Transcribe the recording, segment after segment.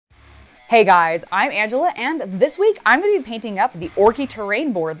Hey guys, I'm Angela, and this week I'm going to be painting up the Orky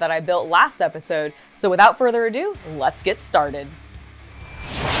terrain board that I built last episode. So without further ado, let's get started.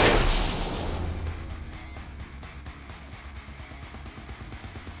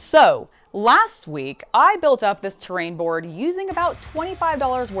 So last week I built up this terrain board using about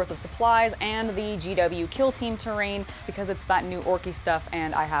 $25 worth of supplies and the GW Kill Team terrain because it's that new Orky stuff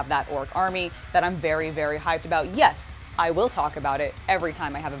and I have that Ork army that I'm very, very hyped about. Yes, I will talk about it every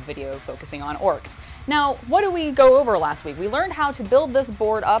time I have a video focusing on orcs. Now, what did we go over last week? We learned how to build this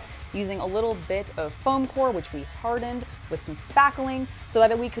board up using a little bit of foam core, which we hardened with some spackling so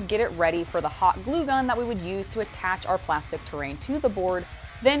that we could get it ready for the hot glue gun that we would use to attach our plastic terrain to the board.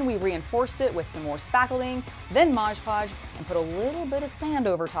 Then we reinforced it with some more spackling, then Mod Podge, and put a little bit of sand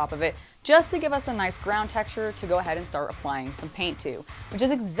over top of it just to give us a nice ground texture to go ahead and start applying some paint to, which is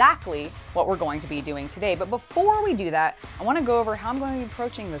exactly what we're going to be doing today. But before we do that, I want to go over how I'm going to be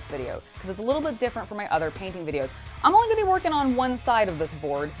approaching this video because it's a little bit different from my other painting videos. I'm only going to be working on one side of this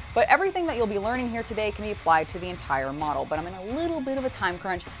board, but everything that you'll be learning here today can be applied to the entire model. But I'm in a little bit of a time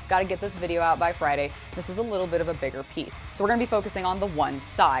crunch, got to get this video out by Friday. This is a little bit of a bigger piece. So we're going to be focusing on the one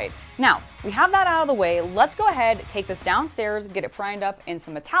side. Now, we have that out of the way. Let's go ahead, take this downstairs, get it primed up in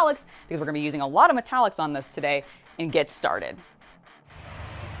some metallics, because we're going to be using a lot of metallics on this today, and get started.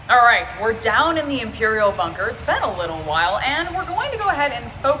 All right, we're down in the Imperial bunker. It's been a little while, and we're going to go ahead and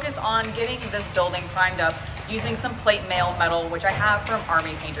focus on getting this building primed up using some plate mail metal, which I have from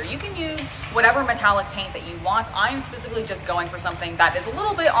Army Painter. You can use whatever metallic paint that you want. I'm specifically just going for something that is a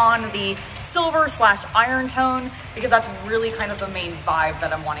little bit on the silver/iron tone, because that's really kind of the main vibe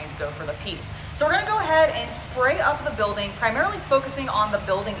that I'm wanting to go for the piece. So we're gonna go ahead and spray up the building, primarily focusing on the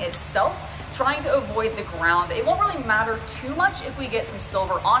building itself, trying to avoid the ground. It won't really matter too much if we get some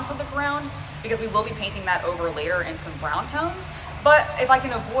silver onto the ground because we will be painting that over later in some brown tones. But if I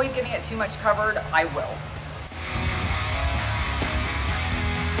can avoid getting it too much covered, I will.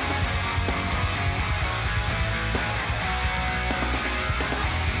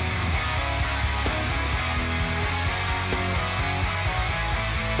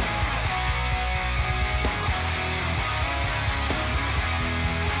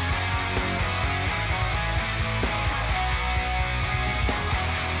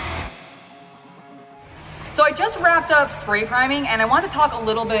 So I just wrapped up spray priming and I want to talk a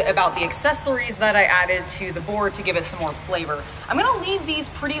little bit about the accessories that I added to the board to give it some more flavor. I'm going to leave these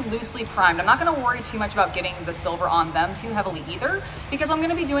pretty loosely primed. I'm not going to worry too much about getting the silver on them too heavily either, because I'm going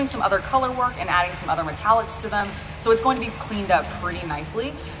to be doing some other color work and adding some other metallics to them. So it's going to be cleaned up pretty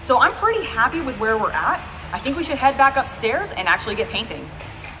nicely. So I'm pretty happy with where we're at. I think we should head back upstairs and actually get painting.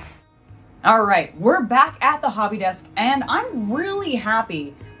 All right, we're back at the hobby desk and I'm really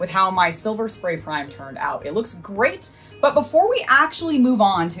happy with how my silver spray prime turned out. It looks great, but before we actually move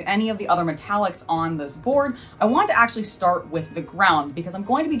on to any of the other metallics on this board, I want to actually start with the ground because I'm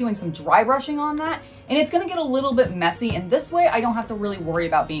going to be doing some dry brushing on that and it's gonna get a little bit messy, and this way I don't have to really worry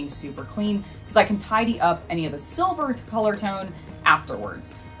about being super clean because I can tidy up any of the silver color tone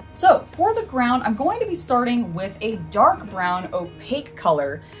afterwards. So for the ground, I'm going to be starting with a dark brown opaque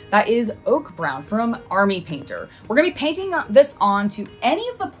color that is oak brown from Army Painter. We're going to be painting this onto any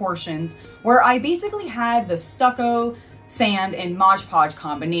of the portions where I basically had the stucco, sand, and Mod Podge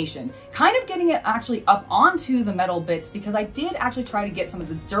combination, kind of getting it actually up onto the metal bits because I did actually try to get some of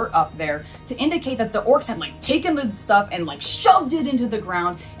the dirt up there to indicate that the orcs had like taken the stuff and like shoved it into the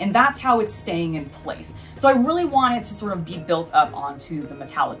ground, and that's how it's staying in place. So I really want it to sort of be built up onto the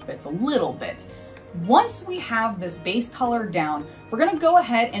metallic bits a little bit. Once we have this base color down, we're going to go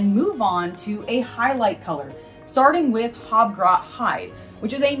ahead and move on to a highlight color, starting with Hobgrot Hide,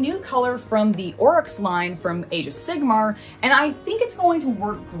 which is a new color from the Oryx line from Age of Sigmar, and I think it's going to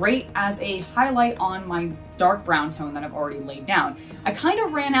work great as a highlight on my dark brown tone that I've already laid down. I kind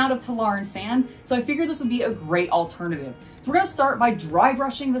of ran out of Talar and sand, so I figured this would be a great alternative. So we're going to start by dry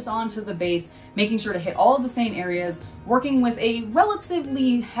brushing this onto the base, making sure to hit all of the same areas, working with a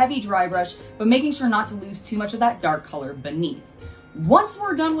relatively heavy dry brush, but making sure not to lose too much of that dark color beneath. Once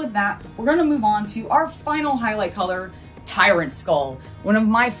we're done with that, we're going to move on to our final highlight color, Tyrant Skull, one of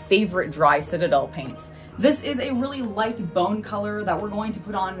my favorite dry Citadel paints. This is a really light bone color that we're going to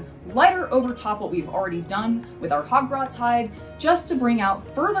put on lighter over top what we've already done with our Hobgrot's Hide, just to bring out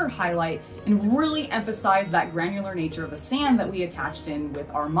further highlight and really emphasize that granular nature of the sand that we attached in with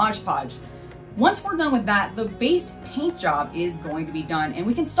our Mod Podge. Once we're done with that, the base paint job is going to be done and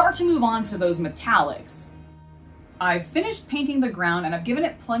we can start to move on to those metallics. I've finished painting the ground and I've given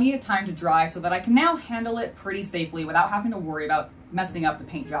it plenty of time to dry so that I can now handle it pretty safely without having to worry about messing up the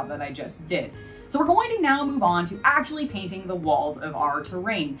paint job that I just did. So we're going to now move on to actually painting the walls of our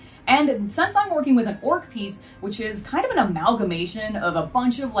terrain. And since I'm working with an orc piece, which is kind of an amalgamation of a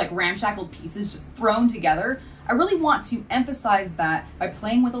bunch of like ramshackled pieces just thrown together, I really want to emphasize that by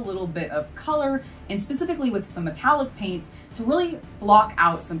playing with a little bit of color and specifically with some metallic paints to really block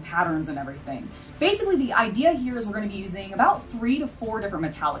out some patterns and everything. Basically, the idea here is we're going to be using about 3 to 4 different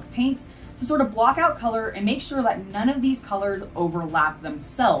metallic paints to sort of block out color and make sure that none of these colors overlap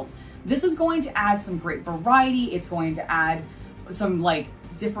themselves. This is going to add some great variety. It's going to add some like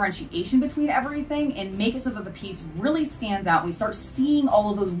differentiation between everything and make it so that the piece really stands out. We start seeing all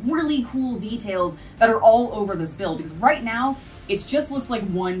of those really cool details that are all over this build, because right now it just looks like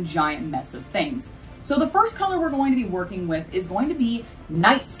one giant mess of things. So the first color we're going to be working with is going to be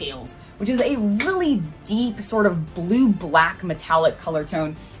Night Scales, which is a really deep sort of blue-black metallic color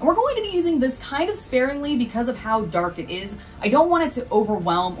tone. And we're going to be using this kind of sparingly because of how dark it is. I don't want it to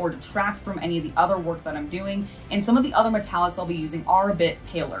overwhelm or detract from any of the other work that I'm doing, and some of the other metallics I'll be using are a bit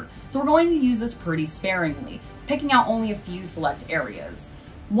paler. So we're going to use this pretty sparingly, picking out only a few select areas.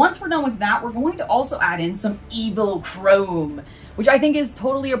 Once we're done with that, we're going to also add in some Evil Chrome, which I think is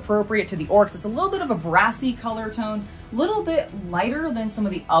totally appropriate to the orcs. It's a little bit of a brassy color tone, a little bit lighter than some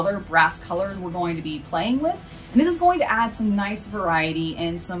of the other brass colors we're going to be playing with. And this is going to add some nice variety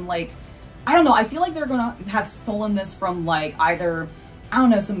and some like, I don't know, I feel like they're going to have stolen this from like either, I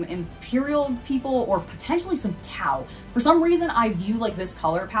don't know, some Imperial people or potentially some Tau. For some reason, I view like this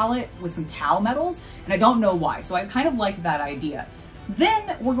color palette with some Tau metals, and I don't know why. So I kind of like that idea.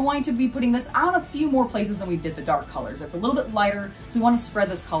 Then we're going to be putting this out a few more places than we did the dark colors. It's a little bit lighter, so we want to spread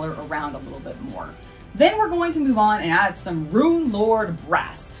this color around a little bit more. Then we're going to move on and add some Rune Lord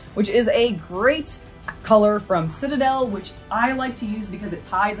Brass, which is a great color from Citadel, which I like to use because it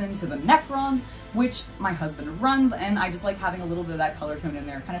ties into the Necrons, which my husband runs, and I just like having a little bit of that color tone in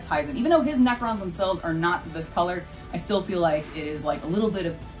there. It kind of ties in. Even though his Necrons themselves are not this color, I still feel like it is like a little bit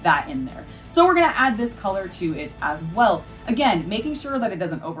of that in there. So we're going to add this color to it as well. Again, making sure that it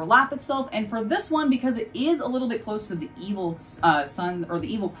doesn't overlap itself, and for this one, because it is a little bit close to the Evil Sun or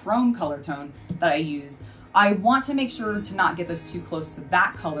the Evil Chrome color tone that I used, I want to make sure to not get this too close to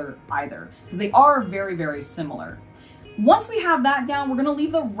that color either, because they are very, very similar. Once we have that down, we're going to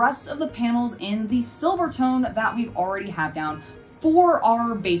leave the rest of the panels in the silver tone that we already have down for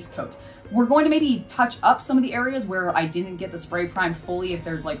our base coat. We're going to maybe touch up some of the areas where I didn't get the spray prime fully if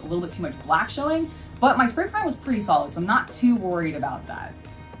there's like a little bit too much black showing, but my spray prime was pretty solid, so I'm not too worried about that.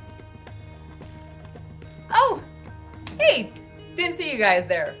 Oh, hey, didn't see you guys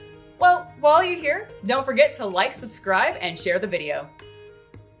there. Well, while you're here, don't forget to like, subscribe, and share the video.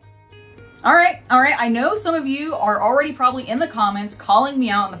 All right, I know some of you are already probably in the comments calling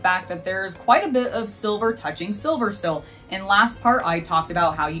me out on the fact that there's quite a bit of silver touching silver still. In last part, I talked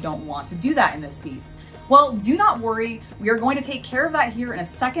about how you don't want to do that in this piece. Well, do not worry, we are going to take care of that here in a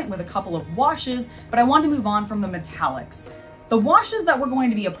second with a couple of washes, but I want to move on from the metallics. The washes that we're going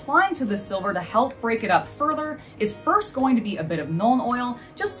to be applying to this silver to help break it up further is first going to be a bit of Nuln Oil,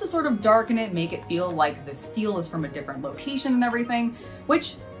 just to sort of darken it, make it feel like the steel is from a different location and everything,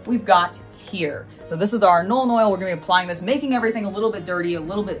 which we've got here. So this is our Nuln Oil. We're going to be applying this, making everything a little bit dirty, a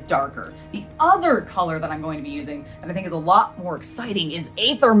little bit darker. The other color that I'm going to be using that I think is a lot more exciting is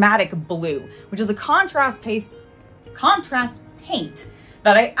Aethermatic Blue, which is a contrast paint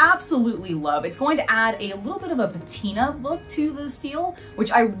that I absolutely love. It's going to add a little bit of a patina look to the steel,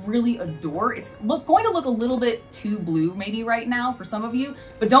 which I really adore. It's going to look a little bit too blue maybe right now for some of you,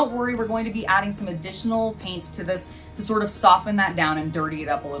 but don't worry, we're going to be adding some additional paint to this to sort of soften that down and dirty it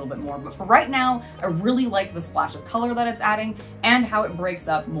up a little bit more. But for right now, I really like the splash of color that it's adding and how it breaks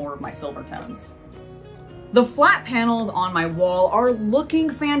up more of my silver tones. The flat panels on my wall are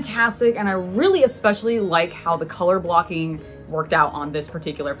looking fantastic, and I really especially like how the color blocking worked out on this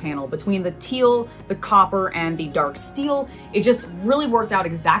particular panel. Between the teal, the copper, and the dark steel, it just really worked out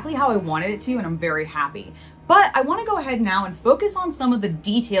exactly how I wanted it to, and I'm very happy. But I want to go ahead now and focus on some of the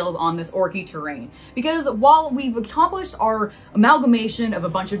details on this orky terrain, because while we've accomplished our amalgamation of a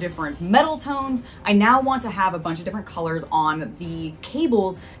bunch of different metal tones, I now want to have a bunch of different colors on the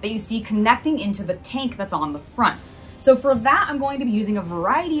cables that you see connecting into the tank that's on the front. So for that, I'm going to be using a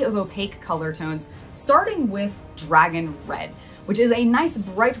variety of opaque color tones, starting with Dragon Red, which is a nice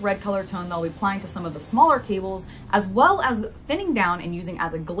bright red color tone that I'll be applying to some of the smaller cables, as well as thinning down and using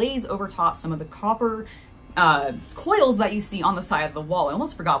as a glaze over top some of the copper coils that you see on the side of the wall. I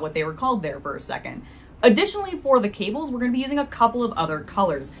almost forgot what they were called there for a second. Additionally, for the cables, we're going to be using a couple of other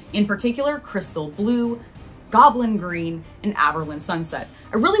colors, in particular Crystal Blue, Goblin Green, and Averland Sunset.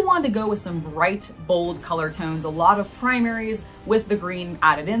 I really wanted to go with some bright, bold color tones, a lot of primaries with the green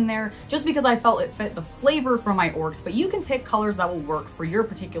added in there, just because I felt it fit the flavor from my orcs, but you can pick colors that will work for your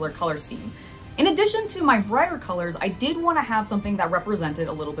particular color scheme. In addition to my brighter colors, I did want to have something that represented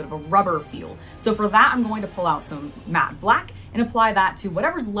a little bit of a rubber feel. So for that, I'm going to pull out some matte black and apply that to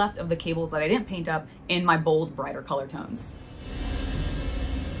whatever's left of the cables that I didn't paint up in my bold, brighter color tones.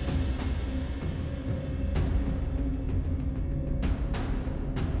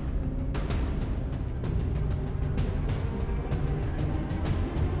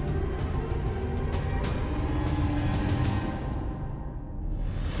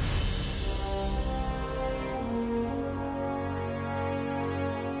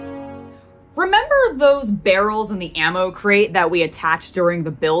 Remember those barrels in the ammo crate that we attached during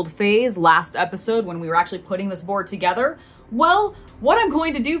the build phase last episode when we were actually putting this board together? Well, what I'm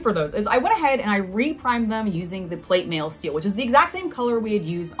going to do for those is I went ahead and I re-primed them using the plate mail steel, which is the exact same color we had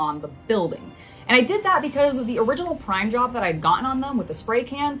used on the building. And I did that because the original prime job that I'd gotten on them with the spray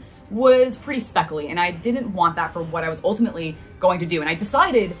can was pretty speckly, and I didn't want that for what I was ultimately going to do. And I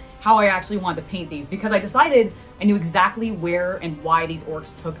decided how I actually wanted to paint these because I decided I knew exactly where and why these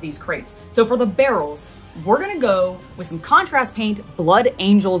orcs took these crates. So for the barrels, we're gonna go with some contrast paint, Blood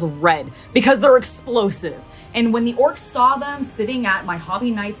Angels Red, because they're explosive. And when the orcs saw them sitting at my Hobby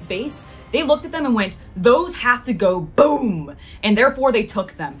Knight's base, they looked at them and went, those have to go boom! And therefore they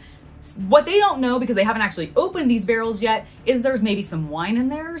took them. What they don't know, because they haven't actually opened these barrels yet, is there's maybe some wine in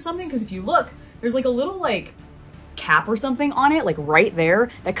there or something, because if you look, there's like a little like cap or something on it, like right there,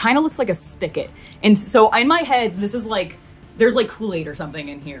 that kind of looks like a spigot. And so in my head, this is like, there's like Kool-Aid or something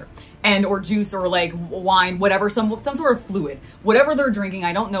in here, and or juice or like wine, whatever, some sort of fluid. Whatever they're drinking,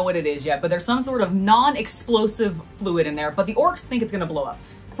 I don't know what it is yet, but there's some sort of non-explosive fluid in there, but the orcs think it's gonna blow up.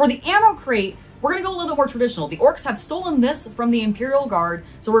 For the ammo crate, we're gonna go a little bit more traditional. The orcs have stolen this from the Imperial Guard,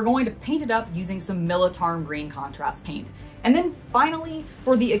 so we're going to paint it up using some Militarm green contrast paint. And then finally,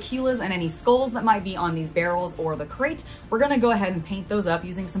 for the Aquilas and any skulls that might be on these barrels or the crate, we're gonna go ahead and paint those up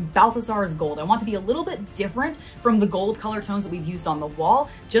using some Balthasar's gold. I want to be a little bit different from the gold color tones that we've used on the wall,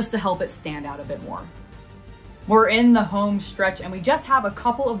 just to help it stand out a bit more. We're in the home stretch and we just have a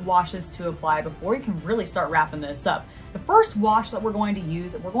couple of washes to apply before we can really start wrapping this up. The first wash that we're going to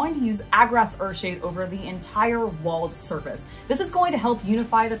use Agras Earthshade over the entire walled surface. This is going to help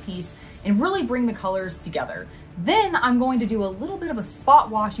unify the piece and really bring the colors together. Then I'm going to do a little bit of a spot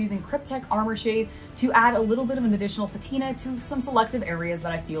wash using Cryptek Armor Shade to add a little bit of an additional patina to some selective areas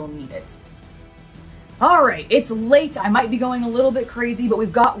that I feel need it. All right, it's late. I might be going a little bit crazy, but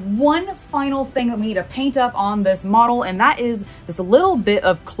we've got one final thing that we need to paint up on this model, and that is this little bit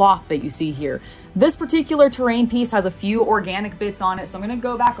of cloth that you see here. This particular terrain piece has a few organic bits on it, so I'm gonna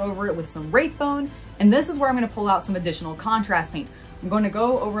go back over it with some Wraithbone, and this is where I'm gonna pull out some additional contrast paint. I'm going to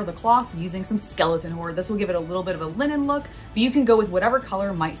go over the cloth using some Skeleton Horde. This will give it a little bit of a linen look, but you can go with whatever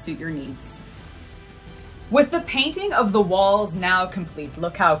color might suit your needs. With the painting of the walls now complete,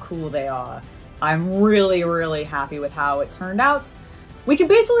 look how cool they are. I'm really, really happy with how it turned out. We can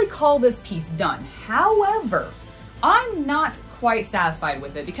basically call this piece done. However, I'm not quite satisfied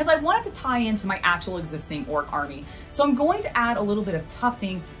with it because I wanted to tie into my actual existing orc army. So I'm going to add a little bit of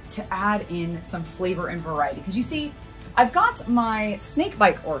tufting to add in some flavor and variety. Because you see, I've got my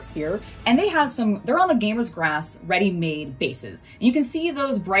Snakebite orcs here, and they have they're on the Gamer's Grass ready-made bases. And you can see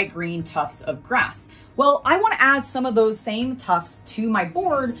those bright green tufts of grass. Well, I want to add some of those same tufts to my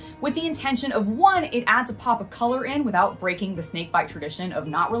board with the intention of, one, it adds a pop of color in without breaking the Snakebite tradition of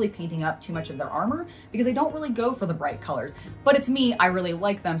not really painting up too much of their armor, because they don't really go for the bright colors. But it's me, I really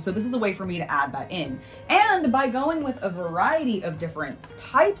like them, so this is a way for me to add that in. And by going with a variety of different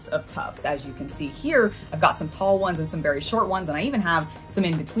types of tufts, as you can see here, I've got some tall ones and some very short ones, and I even have some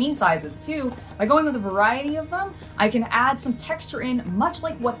in-between sizes too. By going with a variety of them, I can add some texture in, much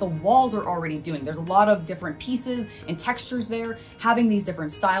like what the walls are already doing. There's a lot of different pieces and textures there. Having these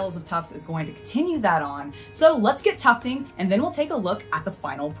different styles of tufts is going to continue that on. So let's get tufting, and then we'll take a look at the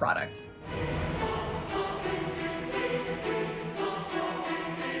final product.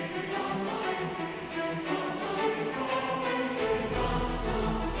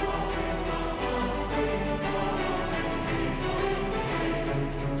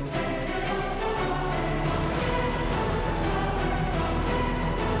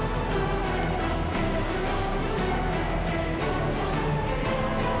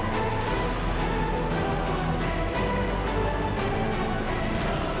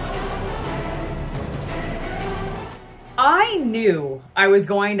 I knew I was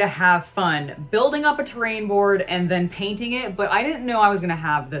going to have fun building up a terrain board and then painting it, but I didn't know I was going to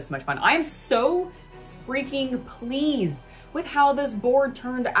have this much fun. I am so freaking pleased with how this board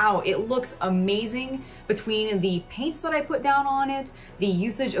turned out. It looks amazing between the paints that I put down on it, the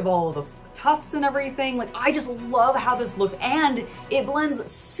usage of all of the tufts and everything. Like, I just love how this looks, and it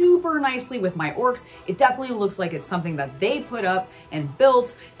blends super nicely with my orcs. It definitely looks like it's something that they put up and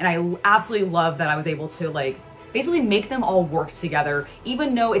built, and I absolutely love that I was able to like basically make them all work together,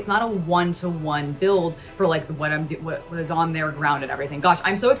 even though it's not a one-to-one build for like what was on their ground and everything. Gosh,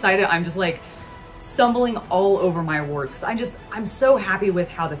 I'm so excited. I'm just like stumbling all over my words because I'm so happy with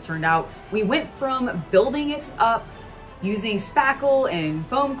how this turned out. We went from building it up using spackle and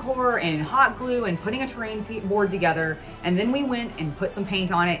foam core and hot glue and putting a terrain board together, and then we went and put some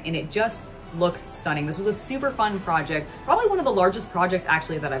paint on it, and it just looks stunning. This was a super fun project, probably one of the largest projects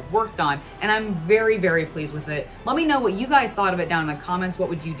actually that I've worked on, and I'm very, very pleased with it. Let me know what you guys thought of it down in the comments. What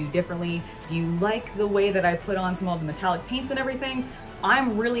would you do differently? Do you like the way that I put on some of the metallic paints and everything?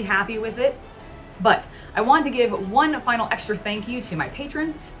 I'm really happy with it. But I wanted to give one final extra thank you to my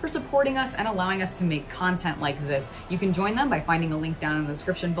patrons for supporting us and allowing us to make content like this. You can join them by finding a link down in the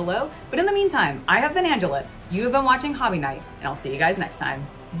description below. But in the meantime, I have been Angela, you have been watching Hobby Night, and I'll see you guys next time.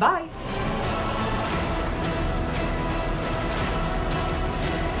 Bye!